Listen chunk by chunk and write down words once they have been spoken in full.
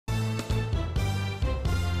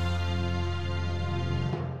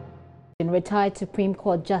Retired Supreme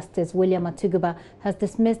Court Justice William Atuguba has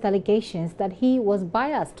dismissed allegations that he was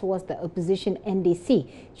biased towards the opposition NDC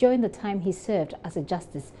during the time he served as a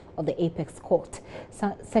justice of the Apex Court.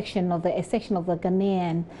 A section of the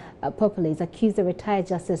Ghanaian populace accused the retired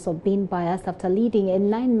justice of being biased after leading a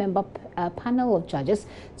 9-member panel of judges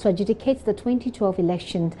to adjudicate the 2012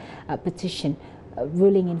 election petition,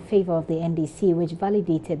 ruling in favor of the NDC, which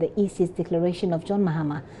validated the EC's declaration of John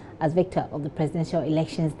Mahama as victor of the presidential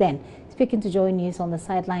elections then. Speaking to JoyNews on the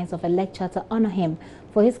sidelines of a lecture to honor him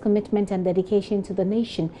for his commitment and dedication to the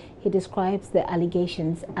nation, he describes the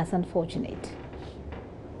allegations as unfortunate.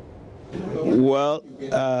 Well,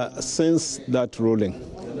 since that ruling,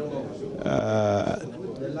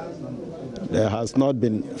 there has not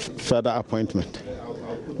been further appointment,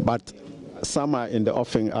 but some are in the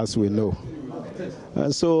offing, as we know.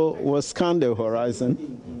 And so we'll scan the horizon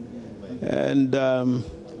and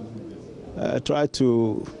try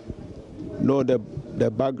to know the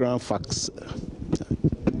background facts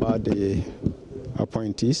about the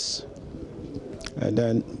appointees and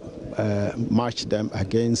then match them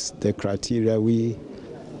against the criteria we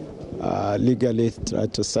legally try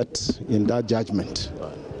to set in that judgment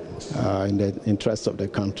in the interest of the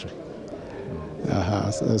country.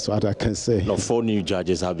 That's what I can say. Now, 4 new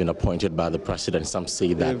judges have been appointed by the president. Some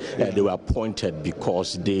say that they were appointed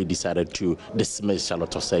because they decided to dismiss Charlotte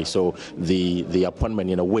Osei. So the appointment,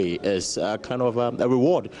 in a way, is kind of a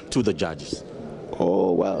reward to the judges.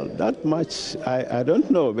 Oh, well, that much I don't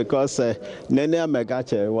know, because Nenea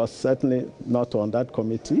Megache was certainly not on that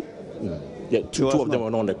committee. Yeah, two of them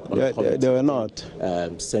were not on the committee. They were not.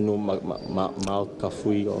 Senu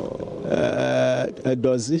Malkafui or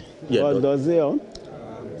Dozie. Yeah, was Dozie on?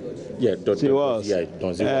 Yeah, she was. Yeah,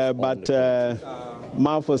 Dozie was. But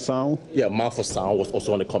Malfosan. Yeah, Malfosan was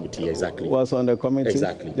also on the committee. Exactly. Was on the committee.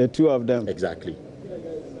 Exactly. The two of them. Exactly.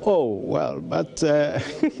 Oh, well, but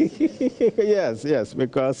yes,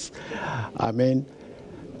 because, I mean,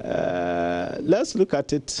 let's look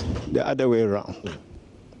at it the other way around.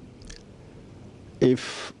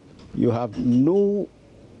 If you have no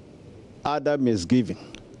other misgiving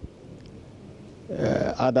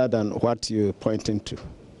other than what you're pointing to,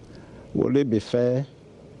 will it be fair,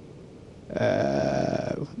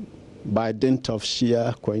 by dint of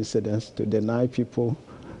sheer coincidence, to deny people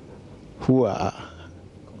who are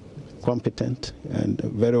competent and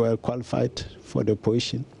very well qualified for the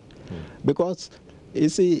position? Because, you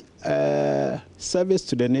see, service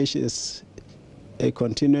to the nation is a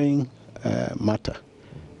continuing matter.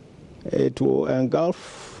 It will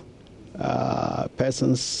engulf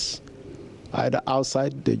persons either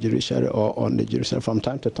outside the judiciary or on the judiciary from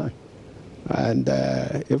time to time. And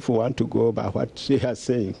if we want to go by what she is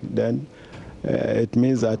saying, then it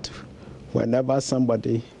means that whenever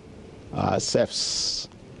somebody serves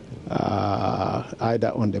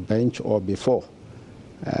either on the bench or before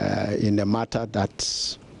in a matter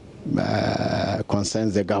that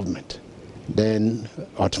concerns the government, then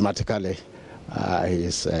automatically he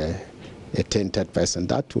is a tainted person.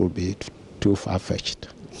 That will be too far-fetched.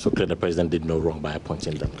 So the president did no wrong by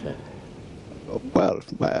appointing them? Well,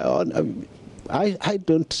 I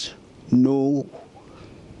don't know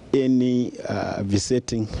any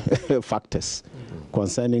visiting factors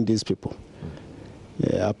concerning these people,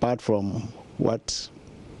 apart from what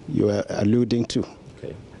you are alluding to.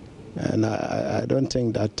 Okay. And I don't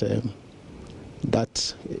think that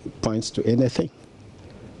that points to anything,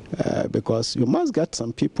 because you must get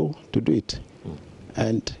some people to do it,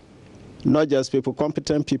 and not just people,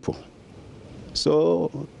 competent people.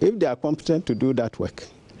 So if they are competent to do that work,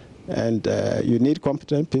 and you need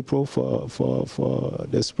competent people for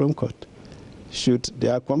the Supreme Court, should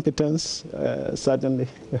their competence suddenly,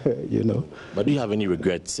 you know. But do you have any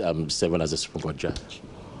regrets serving as a Supreme Court judge?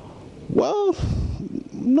 Well,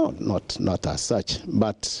 not as such,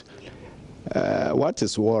 but what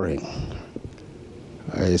is worrying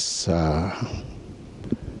is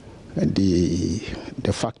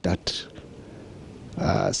the fact that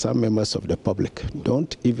some members of the public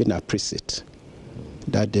don't even appreciate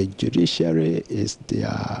that the judiciary is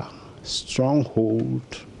their stronghold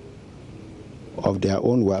of their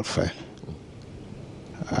own welfare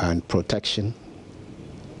and protection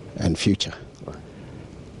and future. Right.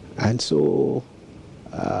 And so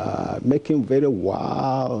making very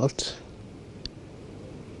wild,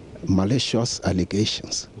 malicious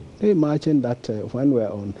allegations. Imagine that when we're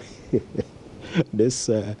on this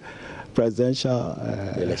presidential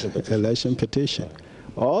election petition,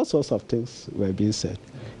 all sorts of things were being said.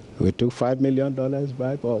 We took $5 million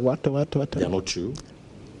bribe, or what? They are not true.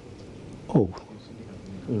 Oh,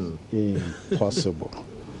 impossible.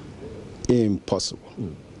 Impossible.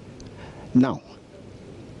 Now,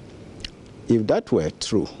 if that were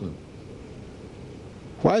true,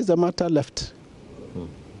 why is the matter left,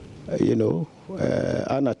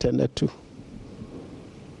 unattended to?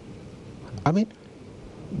 I mean,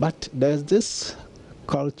 but there's this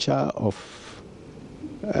culture of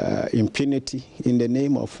impunity in the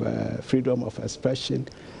name of freedom of expression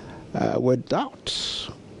without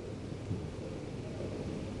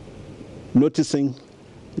noticing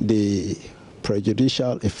the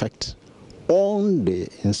prejudicial effect on the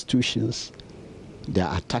institutions they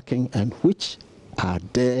are attacking and which are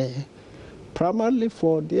there primarily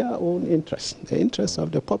for their own interests, the interests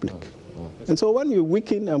of the public. And so when you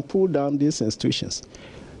weaken and pull down these institutions,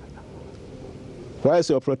 where is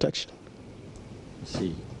your protection?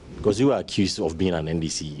 See, because you are accused of being an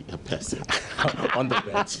NDC person on the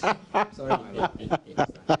bench. Sorry.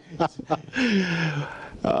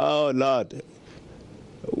 Oh, Lord.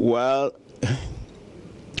 Well,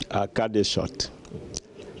 I cut it short.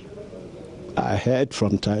 I heard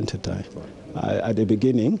from time to time. At the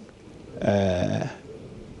beginning,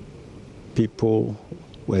 people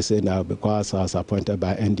were saying now because I was appointed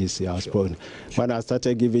by NDC, I was prone. When I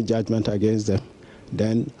started giving judgment against them,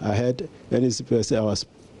 then I heard NDC people say I was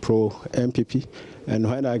pro-MPP. And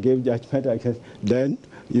when I gave judgment against, then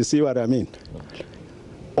you see what I mean.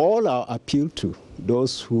 All our appeal to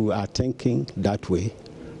those who are thinking that way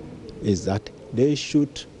is that they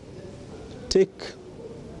should take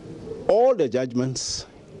all the judgments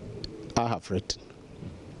I have written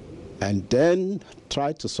and then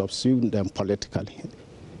try to subsume them politically.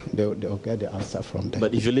 They'll get the answer from them.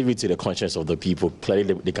 But if you leave it to the conscience of the people,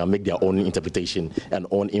 clearly they can make their own interpretation and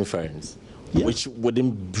own inference, which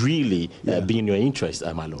wouldn't really be in your interest,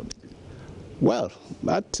 my lord. Well,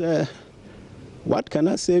 but what can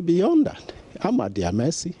I say beyond that? I'm at their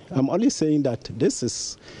mercy. I'm only saying that this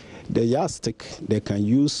is the yardstick they can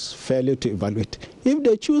use fairly to evaluate. If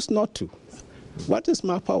they choose not to, what is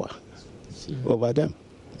my power over them?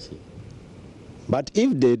 But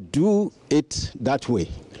if they do it that way,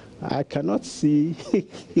 I cannot see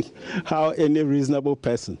how any reasonable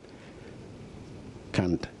person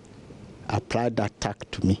can apply that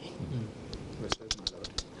tact to me.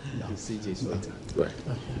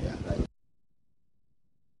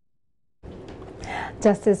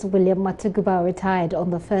 Justice William Atuguba retired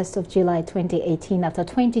on the 1st of July 2018 after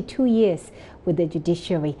 22 years with the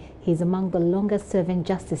judiciary. He is among the longest-serving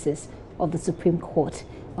justices of the Supreme Court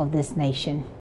of this nation.